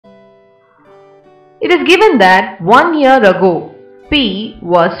It is given that 1 year ago, P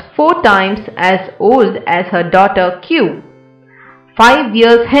was 4 times as old as her daughter Q. 5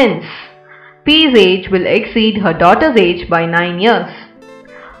 years hence, P's age will exceed her daughter's age by 9 years.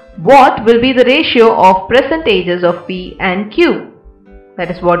 What will be the ratio of present ages of P and Q? That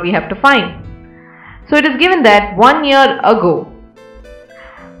is what we have to find. So it is given that 1 year ago,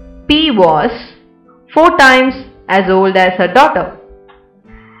 P was 4 times as old as her daughter.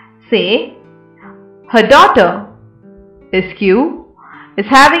 Say, her daughter is Q, is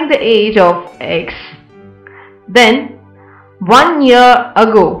having the age of X. Then 1 year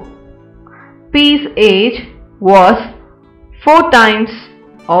ago, P's age was 4 times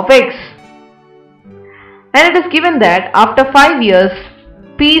of X. And it is given that after 5 years,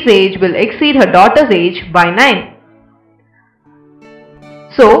 P's age will exceed her daughter's age by 9.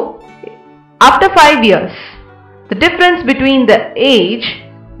 So, after 5 years, the difference between the age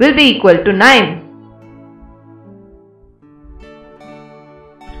will be equal to 9.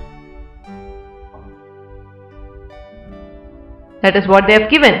 That is what they have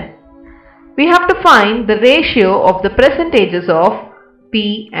given. We have to find the ratio of the percentages of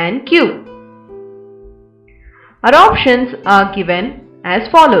P and Q. Our options are given as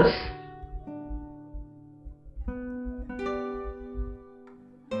follows.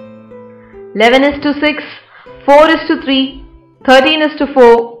 (11:6), 4:3,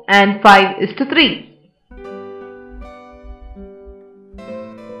 13:4 and 5:3.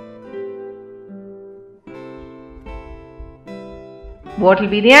 What will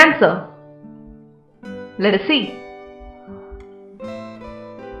be the answer? Let us see.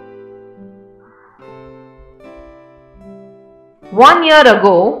 One year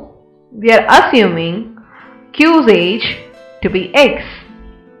ago, we are assuming Q's age to be X.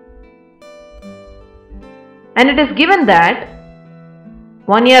 And it is given that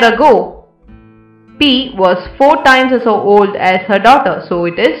 1 year ago, P was 4 times as old as her daughter. So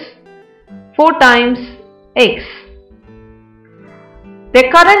it is 4 times X. Their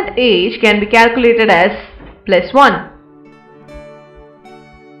current age can be calculated as plus 1.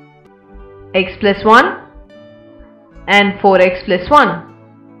 X plus 1 and 4x plus 1.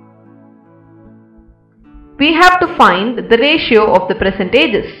 We have to find the ratio of the present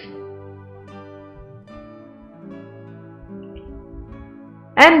ages.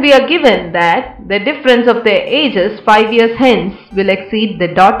 And we are given that the difference of their ages 5 years hence will exceed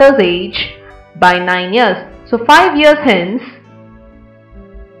the daughter's age by 9 years. So 5 years hence,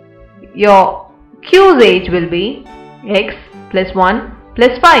 your Q's age will be X plus 1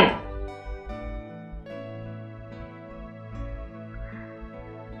 plus 5.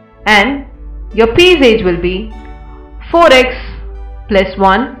 And your P's age will be 4x plus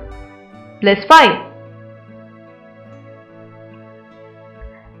 1 plus 5.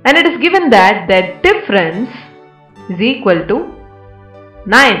 And it is given that the difference is equal to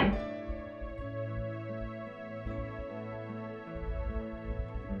 9.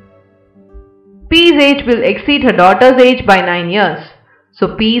 P's age will exceed her daughter's age by 9 years.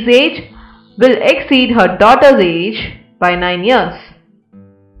 So P's age will exceed her daughter's age by 9 years.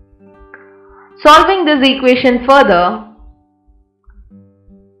 Solving this equation further,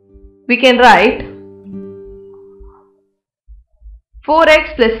 we can write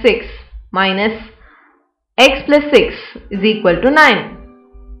 4x plus 6 minus x plus 6 is equal to 9.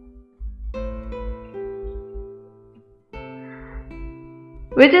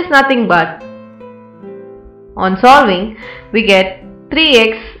 Which is nothing but, on solving, we get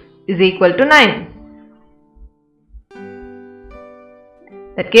 3x is equal to 9.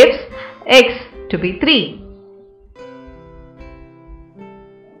 That gives x to be 3.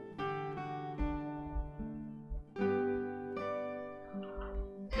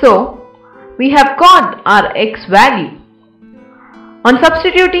 So, we have got our x value. On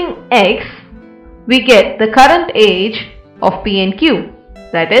substituting x, we get the current age of P and Q.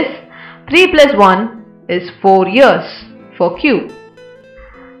 That is, 3 plus 1 is 4 years for Q.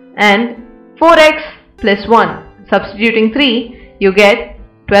 And 4x plus 1, substituting 3, you get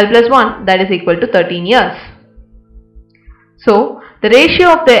 12 plus 1, that is equal to 13 years. So, the ratio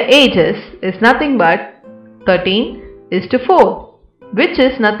of their ages is nothing but 13:4, which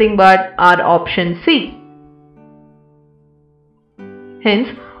is nothing but our option C. Hence,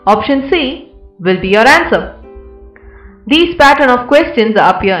 option C will be your answer. These pattern of questions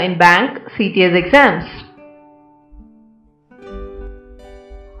appear in bank CTS exams.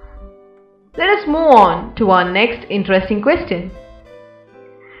 Let us move on to our next interesting question.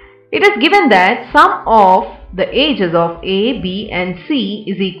 It is given that sum of the ages of A, B and C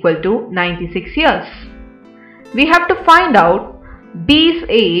is equal to 96 years. We have to find out B's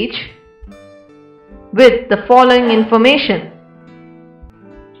age with the following information.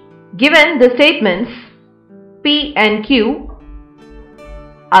 Given the statements P and Q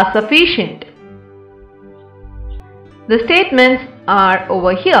are sufficient. The statements are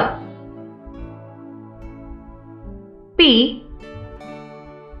over here. P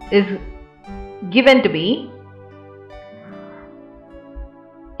is given to be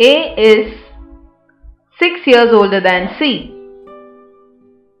A is 6 years older than C.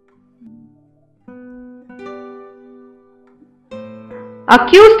 A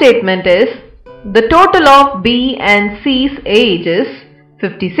Q statement is the total of B and C's age is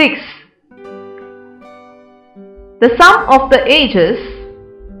 56. The sum of the ages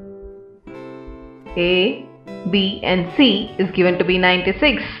A, B and C is given to be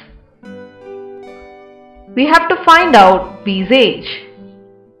 96. We have to find out B's age.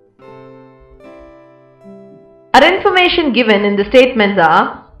 Our information given in the statements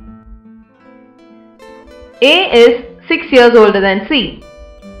are A is 6 years older than C.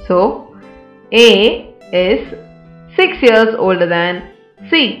 So, A is 6 years older than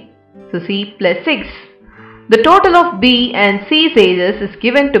C. So, C plus 6. The total of B and C's ages is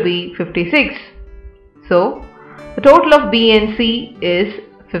given to be 56. So, the total of B and C is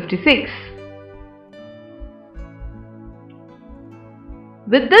 56.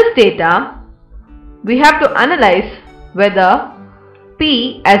 With this data, we have to analyze whether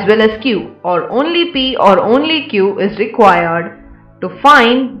P as well as Q or only P or only Q is required to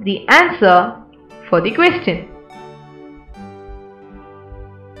find the answer for the question.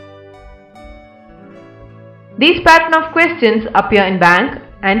 These pattern of questions appear in bank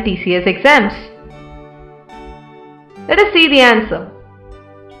and TCS exams. Let us see the answer.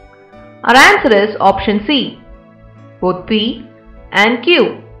 Our answer is option C, both P and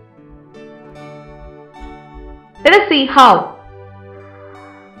Q. Let us see how.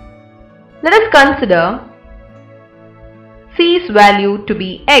 Let us consider C's value to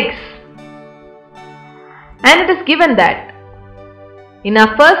be X, and it is given that in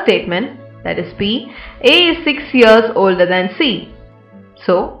our first statement, that is P, A is 6 years older than C.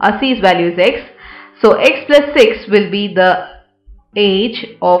 So our C's value is X. So X plus 6 will be the age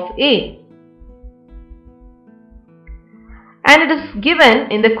of A. And it is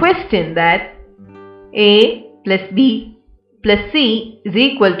given in the question that A plus B plus C is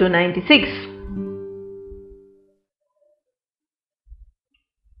equal to 96.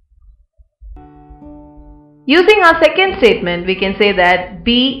 Using our second statement, we can say that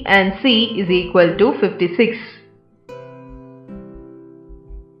B and C is equal to 56.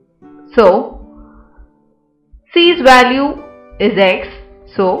 So, C's value is X.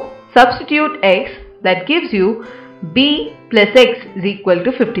 So, substitute X, that gives you B plus X is equal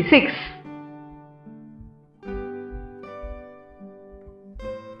to 56.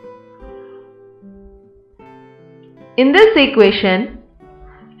 In this equation,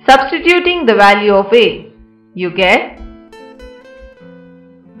 substituting the value of A, you get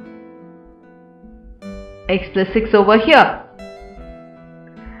X plus 6 over here.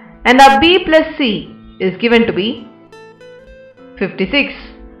 And our B plus C is given to be 56.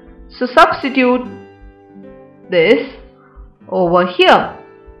 So substitute this over here.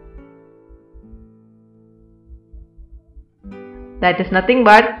 That is nothing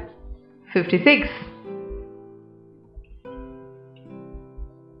but 56.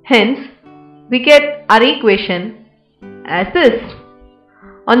 Hence, we get our equation as this.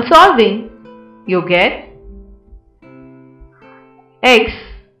 On solving, you get X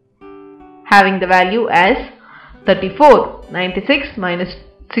having the value as 34. 96 minus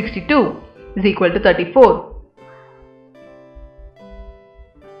 62 is equal to 34.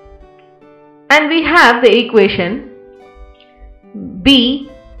 And we have the equation B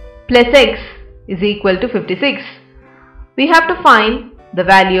plus X is equal to 56. We have to find the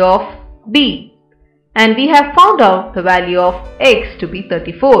value of B, and we have found out the value of X to be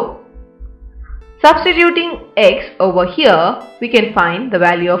 34. Substituting X over here, we can find the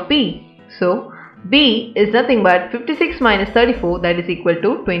value of B. So, B is nothing but 56 minus 34, that is equal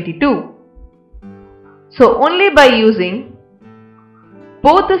to 22. So, only by using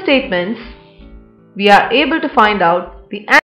both the statements, we are able to find out the answer.